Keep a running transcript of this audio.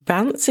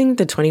Balancing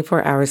the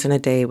 24 hours in a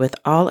day with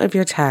all of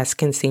your tasks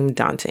can seem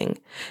daunting,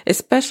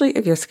 especially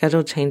if your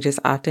schedule changes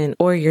often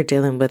or you're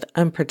dealing with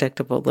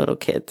unpredictable little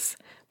kids.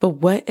 But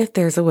what if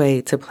there's a way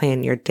to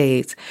plan your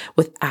days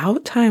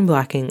without time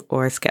blocking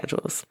or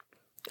schedules?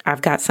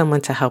 I've got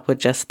someone to help with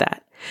just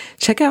that.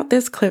 Check out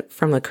this clip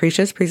from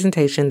Lucretia's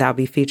presentation that'll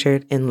be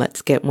featured in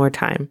Let's Get More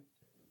Time.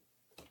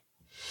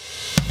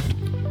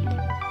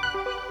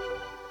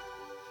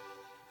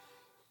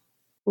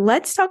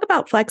 Let's talk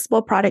about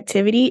flexible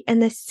productivity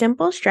and the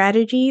simple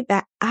strategy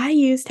that I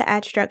use to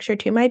add structure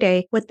to my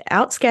day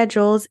without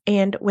schedules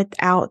and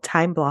without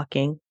time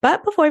blocking.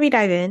 But before we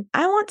dive in,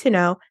 I want to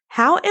know,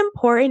 how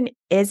important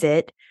is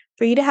it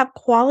for you to have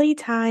quality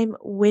time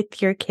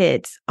with your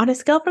kids on a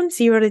scale from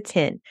 0 to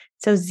 10?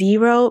 So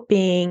 0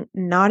 being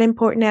not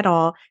important at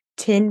all,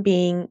 10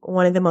 being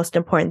one of the most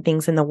important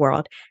things in the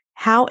world.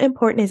 How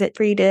important is it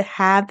for you to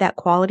have that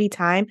quality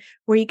time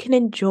where you can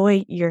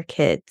enjoy your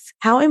kids?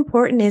 How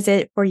important is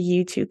it for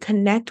you to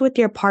connect with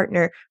your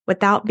partner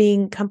without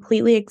being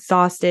completely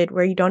exhausted,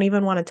 where you don't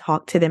even want to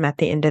talk to them at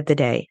the end of the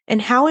day? And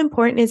how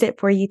important is it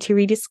for you to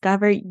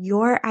rediscover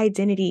your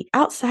identity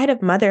outside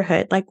of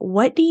motherhood? Like,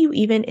 what do you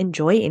even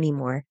enjoy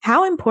anymore?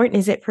 How important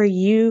is it for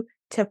you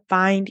to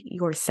find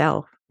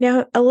yourself?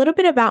 Now, a little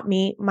bit about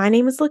me. My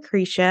name is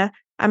Lucretia.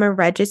 I'm a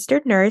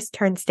registered nurse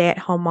turned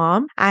stay-at-home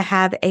mom. I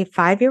have a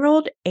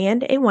 5-year-old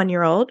and a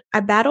 1-year-old. I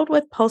battled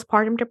with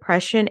postpartum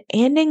depression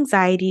and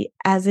anxiety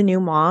as a new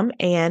mom.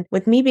 And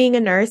with me being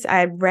a nurse,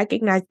 I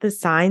recognized the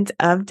signs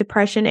of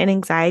depression and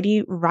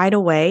anxiety right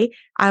away.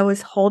 I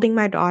was holding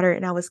my daughter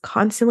and I was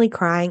constantly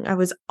crying. I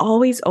was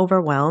always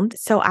overwhelmed.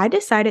 So I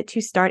decided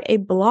to start a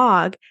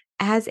blog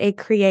as a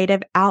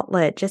creative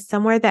outlet, just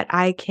somewhere that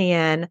I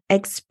can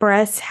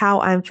express how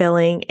I'm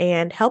feeling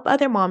and help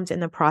other moms in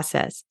the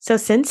process. So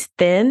since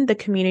then, the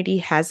community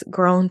has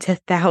grown to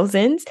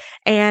thousands,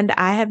 and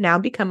I have now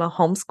become a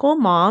homeschool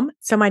mom.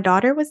 So my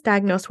daughter was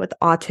diagnosed with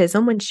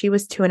autism when she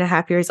was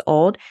 2.5 years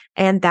old.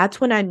 And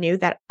that's when I knew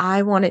that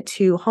I wanted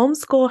to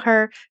homeschool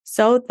her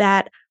so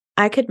that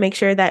I could make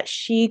sure that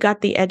she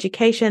got the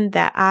education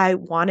that I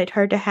wanted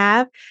her to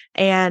have,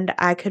 and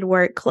I could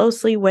work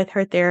closely with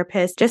her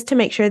therapist just to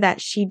make sure that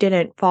she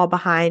didn't fall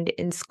behind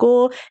in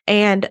school.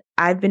 And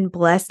I've been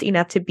blessed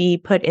enough to be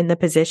put in the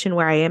position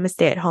where I am a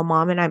stay-at-home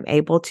mom and I'm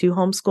able to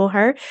homeschool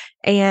her.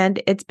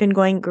 And it's been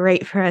going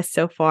great for us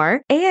so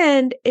far.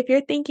 And if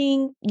you're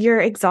thinking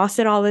you're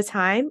exhausted all the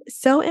time,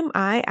 so am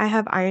I. I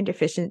have iron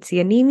deficiency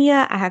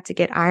anemia. I have to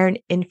get iron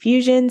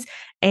infusions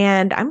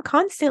and I'm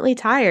constantly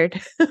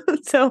tired.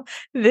 So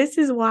this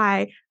is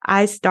why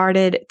I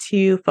started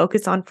to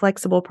focus on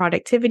flexible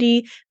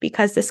productivity,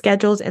 because the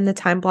schedules and the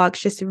time blocks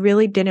just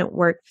really didn't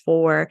work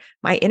for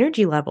my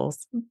energy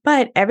levels.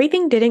 But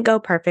everything didn't go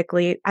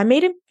perfectly. I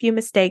made a few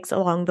mistakes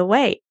along the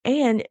way.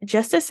 And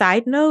just a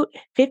side note,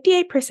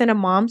 58% of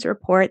moms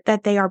report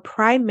that they are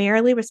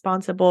primarily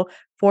responsible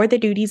for the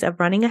duties of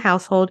running a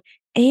household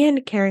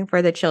and caring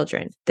for the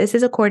children. This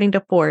is according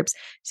to Forbes.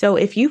 So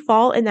if you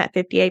fall in that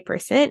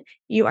 58%,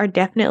 you are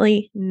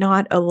definitely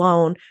not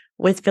alone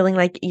with feeling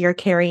like you're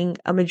carrying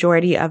a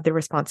majority of the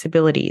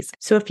responsibilities.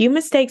 So a few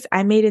mistakes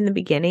I made in the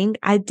beginning: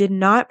 I did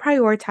not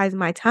prioritize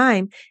my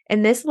time,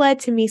 and this led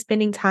to me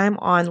spending time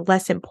on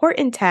less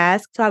important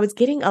tasks. So I was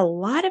getting a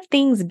lot of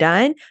things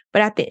done,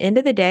 but at the end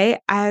of the day,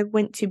 I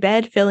went to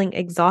bed feeling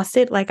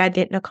exhausted, like I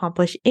didn't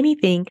accomplish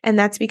anything. And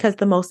that's because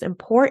the most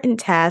important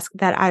task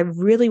that I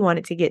really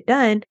wanted to get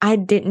done, I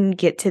didn't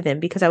get to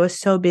them because I was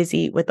so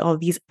busy with all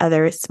these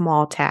other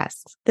small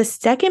tasks. The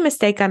second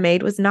mistake I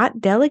made was not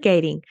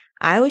delegating.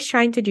 I was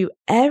trying to do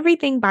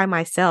everything by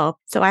myself,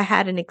 so I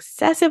had an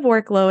excessive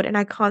workload and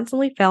I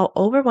constantly felt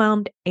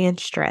overwhelmed and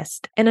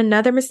stressed. And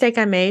another mistake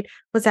I made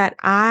was that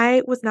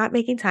I was not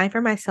making time for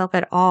myself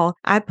at all.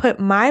 I put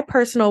my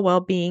personal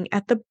well-being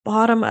at the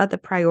bottom of the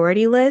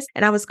priority list,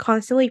 and I was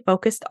constantly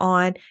focused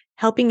on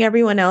helping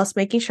everyone else,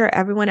 making sure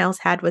everyone else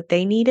had what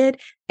they needed,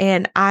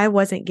 and I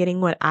wasn't getting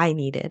what I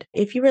needed.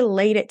 If you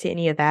related to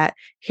any of that,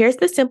 here's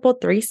the simple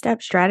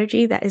 3-step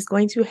strategy that is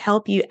going to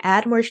help you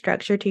add more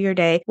structure to your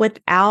day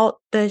without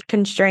the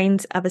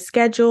constraints of a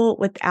schedule,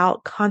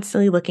 without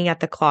constantly looking at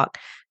the clock.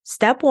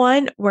 Step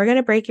 1, we're going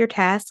to break your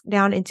task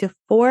down into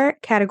 4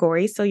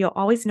 categories so you'll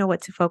always know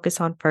what to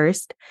focus on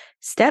first.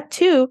 Step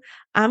 2,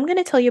 I'm going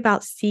to tell you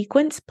about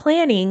sequence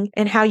planning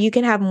and how you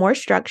can have more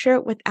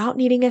structure without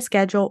needing a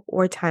schedule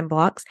or time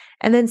blocks.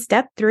 And then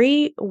step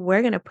 3,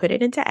 we're going to put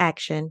it into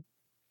action.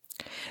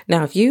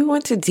 Now, if you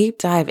want to deep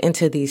dive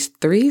into these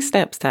 3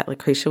 steps that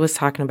Lucretia was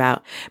talking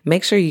about,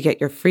 make sure you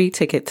get your free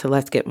ticket to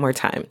Let's Get More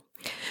Time.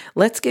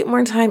 Let's Get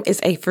More Time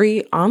is a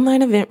free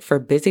online event for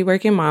busy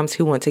working moms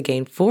who want to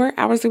gain 4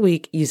 hours a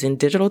week using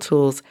digital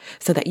tools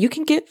so that you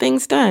can get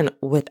things done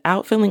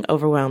without feeling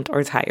overwhelmed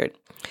or tired.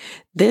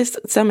 This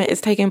summit is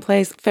taking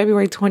place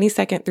February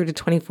 22nd through the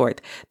 24th.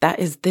 That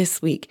is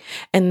this week.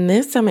 And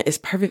this summit is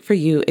perfect for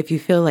you if you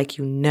feel like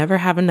you never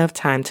have enough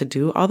time to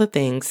do all the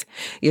things,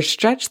 you're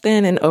stretched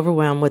thin and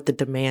overwhelmed with the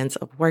demands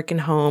of work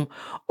and home,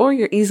 or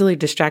you're easily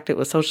distracted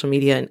with social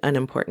media and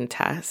unimportant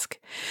tasks.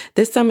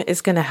 This summit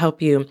is going to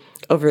help you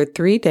over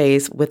 3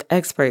 days with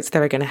experts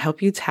that are going to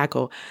help you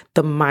tackle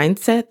the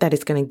mindset that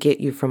is going to get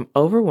you from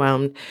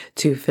overwhelmed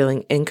to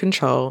feeling in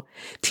control,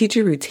 teach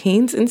you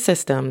routines and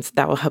systems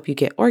that will help you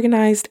get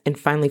organized and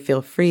finally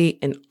feel free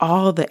in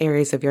all the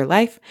areas of your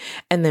life,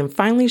 and then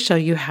finally show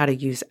you how to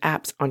use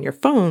apps on your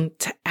phone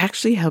to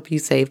actually help you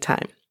save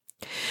time.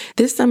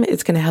 This summit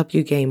is going to help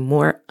you gain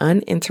more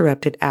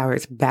uninterrupted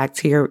hours back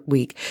to your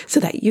week so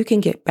that you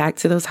can get back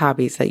to those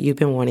hobbies that you've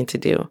been wanting to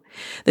do.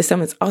 The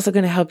summit is also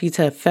going to help you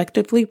to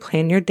effectively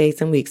plan your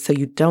days and weeks so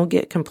you don't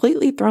get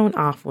completely thrown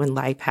off when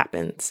life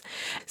happens.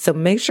 So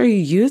make sure you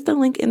use the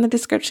link in the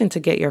description to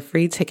get your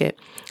free ticket.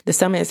 The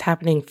summit is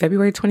happening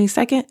February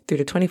 22nd through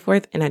the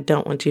 24th, and I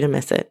don't want you to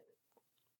miss it.